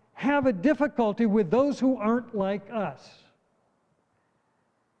have a difficulty with those who aren't like us.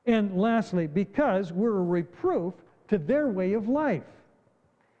 And lastly, because we're a reproof to their way of life.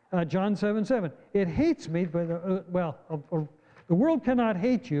 John 7:7. It hates me, but the world cannot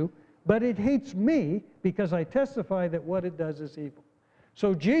hate you, but it hates me because I testify that what it does is evil.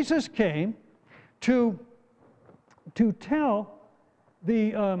 So Jesus came to tell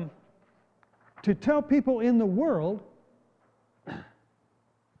people in the world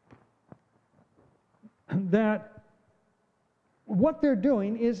that what they're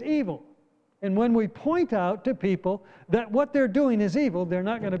doing is evil. And when we point out to people that what they're doing is evil, they're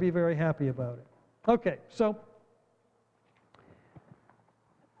not going to be very happy about it. Okay, so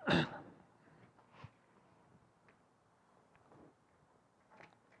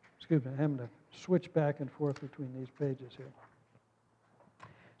excuse me, I'm having to switch back and forth between these pages here.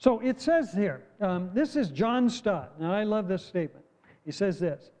 So it says here, this is John Stott, and I love this statement. He says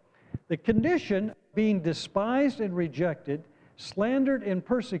this: the condition of being despised and rejected, slandered and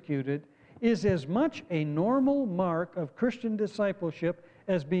persecuted is as much a normal mark of Christian discipleship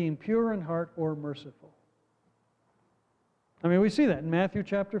as being pure in heart or merciful. I mean, we see that in Matthew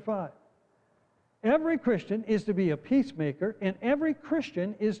chapter 5. Every Christian is to be a peacemaker, and every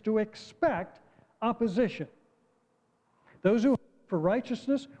Christian is to expect opposition. Those who for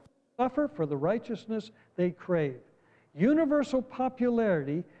righteousness suffer for the righteousness they crave. Universal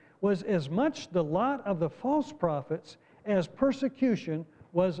popularity was as much the lot of the false prophets as persecution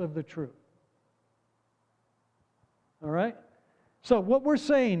was of the true. All right? So what we're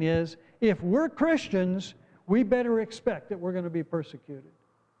saying is, if we're Christians, we better expect that we're going to be persecuted.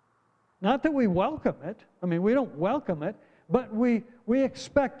 Not that we welcome it. I mean, we don't welcome it, but we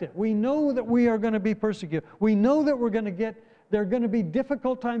expect it. We know that we are going to be persecuted. We know that there are going to be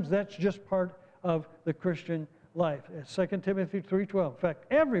difficult times. That's just part of the Christian life. 2 Timothy 3:12. In fact,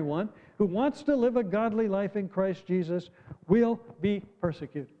 everyone who wants to live a godly life in Christ Jesus will be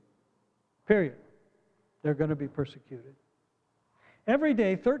persecuted. Period. They're going to be persecuted. Every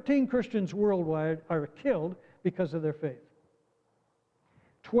day, 13 Christians worldwide are killed because of their faith.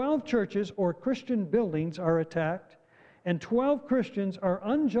 12 churches or Christian buildings are attacked, and 12 Christians are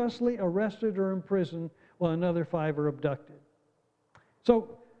unjustly arrested or imprisoned, while another 5 are abducted.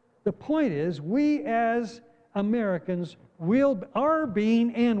 So the point is, we as Americans are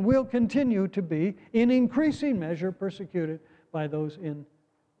being and will continue to be, in increasing measure, persecuted by those in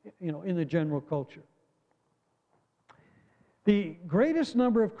the general culture. The greatest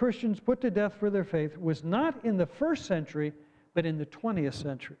number of Christians put to death for their faith was not in the first century, but in the 20th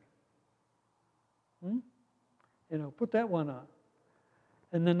century. Put that one on.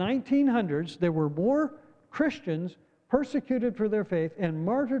 In the 1900s, there were more Christians persecuted for their faith and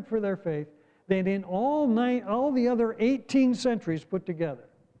martyred for their faith than in all the other 18 centuries put together.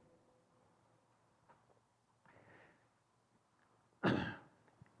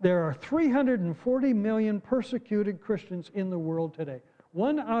 There are 340 million persecuted Christians in the world today.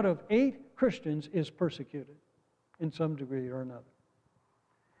 1 out of 8 Christians is persecuted in some degree or another.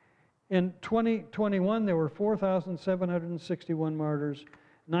 In 2021, there were 4,761 martyrs,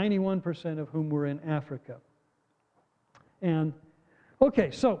 91% of whom were in Africa. And, okay,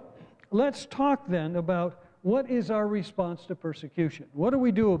 so let's talk then about what is our response to persecution. What do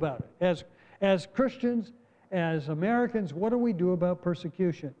we do about it? As Christians, as Americans, what do we do about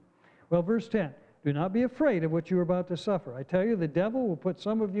persecution? Well, verse 10, do not be afraid of what you are about to suffer. I tell you, the devil will put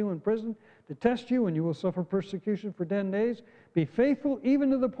some of you in prison to test you, and you will suffer persecution for 10 days. Be faithful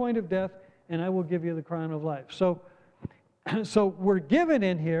even to the point of death, and I will give you the crown of life. So we're given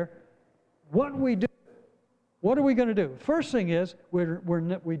in here what we do. What are we going to do? First thing is,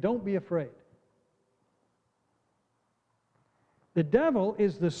 we don't be afraid. The devil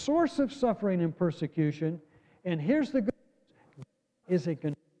is the source of suffering and persecution, and here's the good news: is a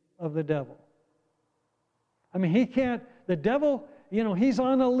control of the devil. I mean, the devil, he's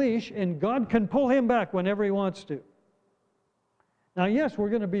on a leash, and God can pull him back whenever he wants to. Now, yes, we're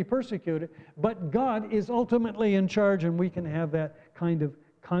going to be persecuted, but God is ultimately in charge, and we can have that kind of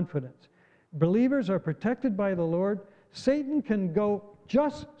confidence. Believers are protected by the Lord. Satan can go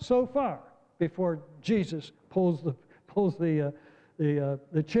just so far before Jesus pulls the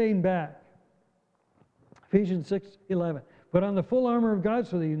the chain back. Ephesians 6:11. Put on the full armor of God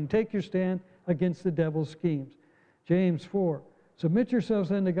so that you can take your stand against the devil's schemes. James 4. Submit yourselves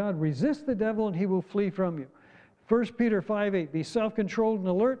then to God. Resist the devil and he will flee from you. 1 Peter 5:8. Be self-controlled and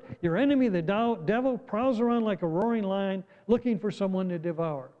alert. Your enemy, the devil, prowls around like a roaring lion looking for someone to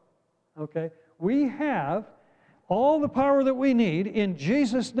devour. Okay? We have all the power that we need in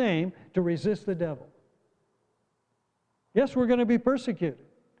Jesus' name to resist the devil. Yes, we're going to be persecuted,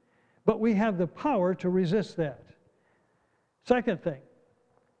 but we have the power to resist that. Second thing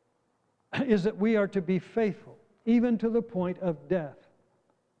is that we are to be faithful, even to the point of death.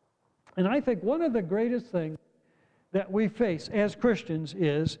 And I think one of the greatest things that we face as Christians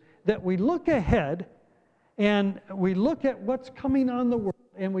is that we look ahead and we look at what's coming on the world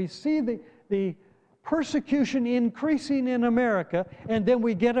and we see the persecution increasing in America, and then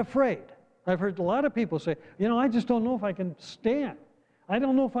we get afraid. I've heard a lot of people say, I just don't know if I can stand. I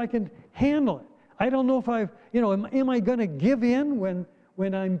don't know if I can handle it. I don't know if am I going to give in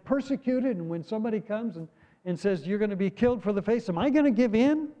when I'm persecuted and when somebody comes and says, you're going to be killed for the faith? Am I going to give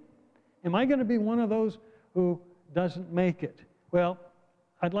in? Am I going to be one of those who doesn't make it? Well,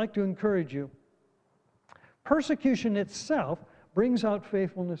 I'd like to encourage you. Persecution itself brings out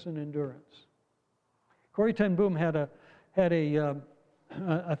faithfulness and endurance. Corrie ten Boom had a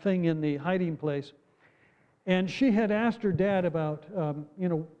thing in the hiding place, and she had asked her dad about,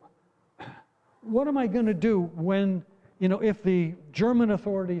 what am I going to do when, if the German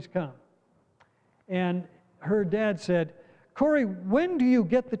authorities come? And her dad said, Corrie, when do you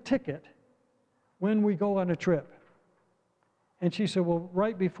get the ticket when we go on a trip? And she said, well,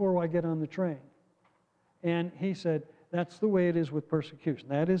 right before I get on the train. And he said, that's the way it is with persecution.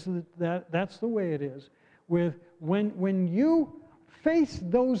 That's the way it is with when you face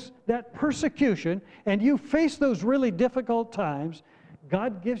that persecution and you face those really difficult times,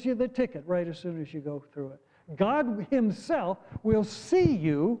 God gives you the ticket right as soon as you go through it. God Himself will see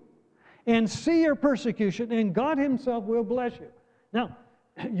you and see your persecution, and God Himself will bless you. Now,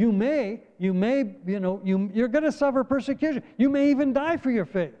 you're going to suffer persecution. You may even die for your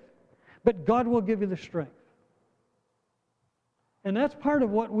faith, but God will give you the strength. And that's part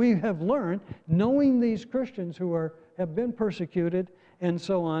of what we have learned, knowing these Christians who have been persecuted and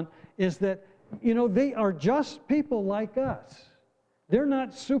so on, is that, they are just people like us. They're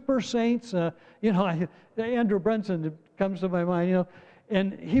not super saints. Andrew Brunson comes to my mind,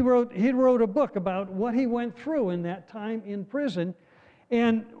 and he wrote a book about what he went through in that time in prison.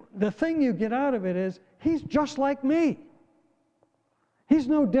 And the thing you get out of it is, he's just like me. He's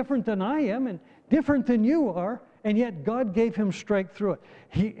no different than I am and different than you are. And yet God gave him strength through it.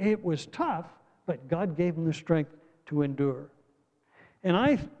 It was tough, but God gave him the strength to endure. And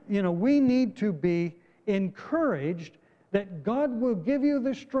we need to be encouraged that God will give you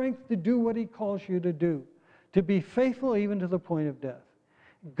the strength to do what He calls you to do, to be faithful even to the point of death.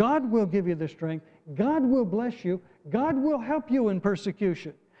 God will give you the strength. God will bless you. God will help you in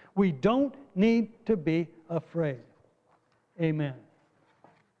persecution. We don't need to be afraid. Amen.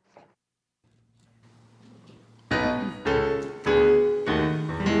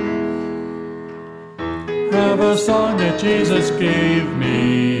 Have a song that Jesus gave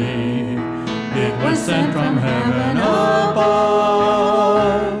me. It was sent from heaven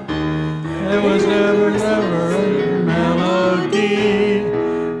above. It was never a melody.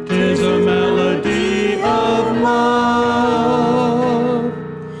 'Tis a melody of love.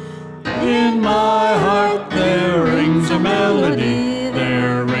 In my heart there rings a melody.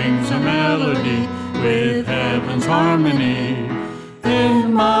 There rings a melody with heaven's harmony.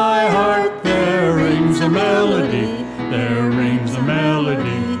 In my heart there rings a melody, there rings a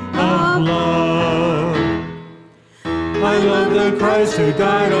melody of love. I love the Christ who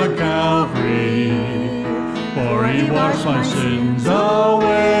died on Calvary, for He washed my sins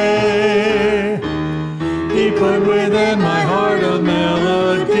away. He put within my heart a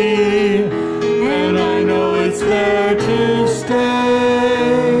melody, and I know it's there to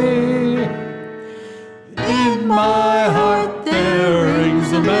stay. In my heart there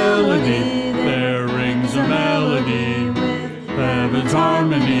rings a melody, there rings a melody with heaven's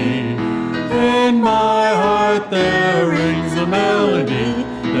harmony. In my heart there rings a melody,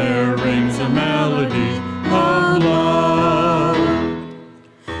 there rings a melody of love.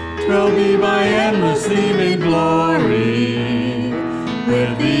 'Twill be my endless theme in glory,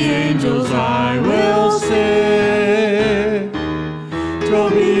 with the angels I will sing. 'Twill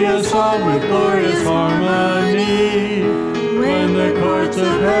be a song with glorious harmony, when the courts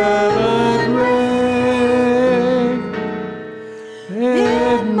of heaven ring.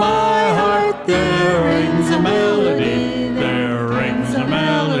 In my heart there rings a melody, there rings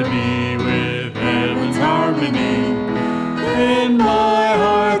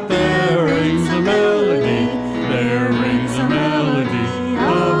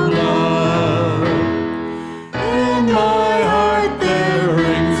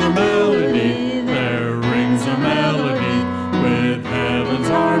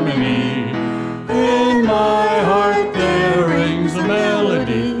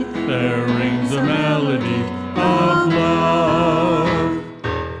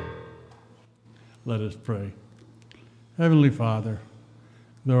us pray. Heavenly Father,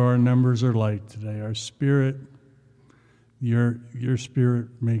 though our numbers are light today, our spirit, your spirit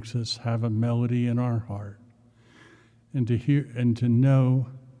makes us have a melody in our heart. And to hear and to know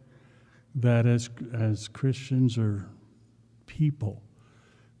that as Christians or people,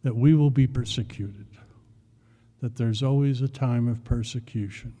 that we will be persecuted, that there's always a time of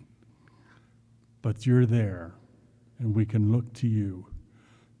persecution. But you're there, and we can look to you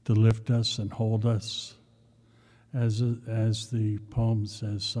to lift us and hold us. As the poem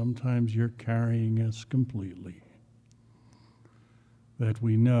says, sometimes you're carrying us completely. That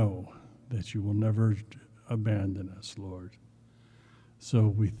we know that you will never abandon us, Lord. So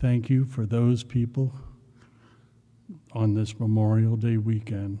we thank you for those people on this Memorial Day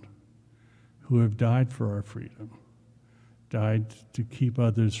weekend who have died for our freedom, died to keep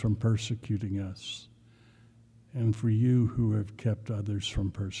others from persecuting us, and for you who have kept others from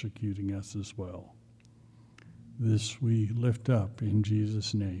persecuting us as well. This we lift up in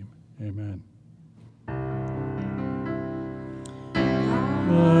Jesus' name. Amen.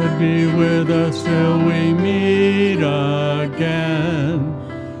 God be with us till we meet again.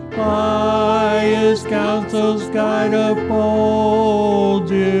 By his counsel's guide uphold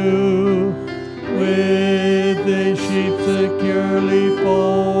you. With his sheep securely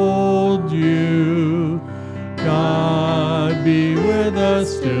fold you. God be with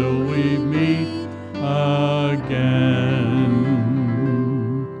us till we meet again.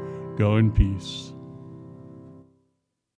 Go in peace.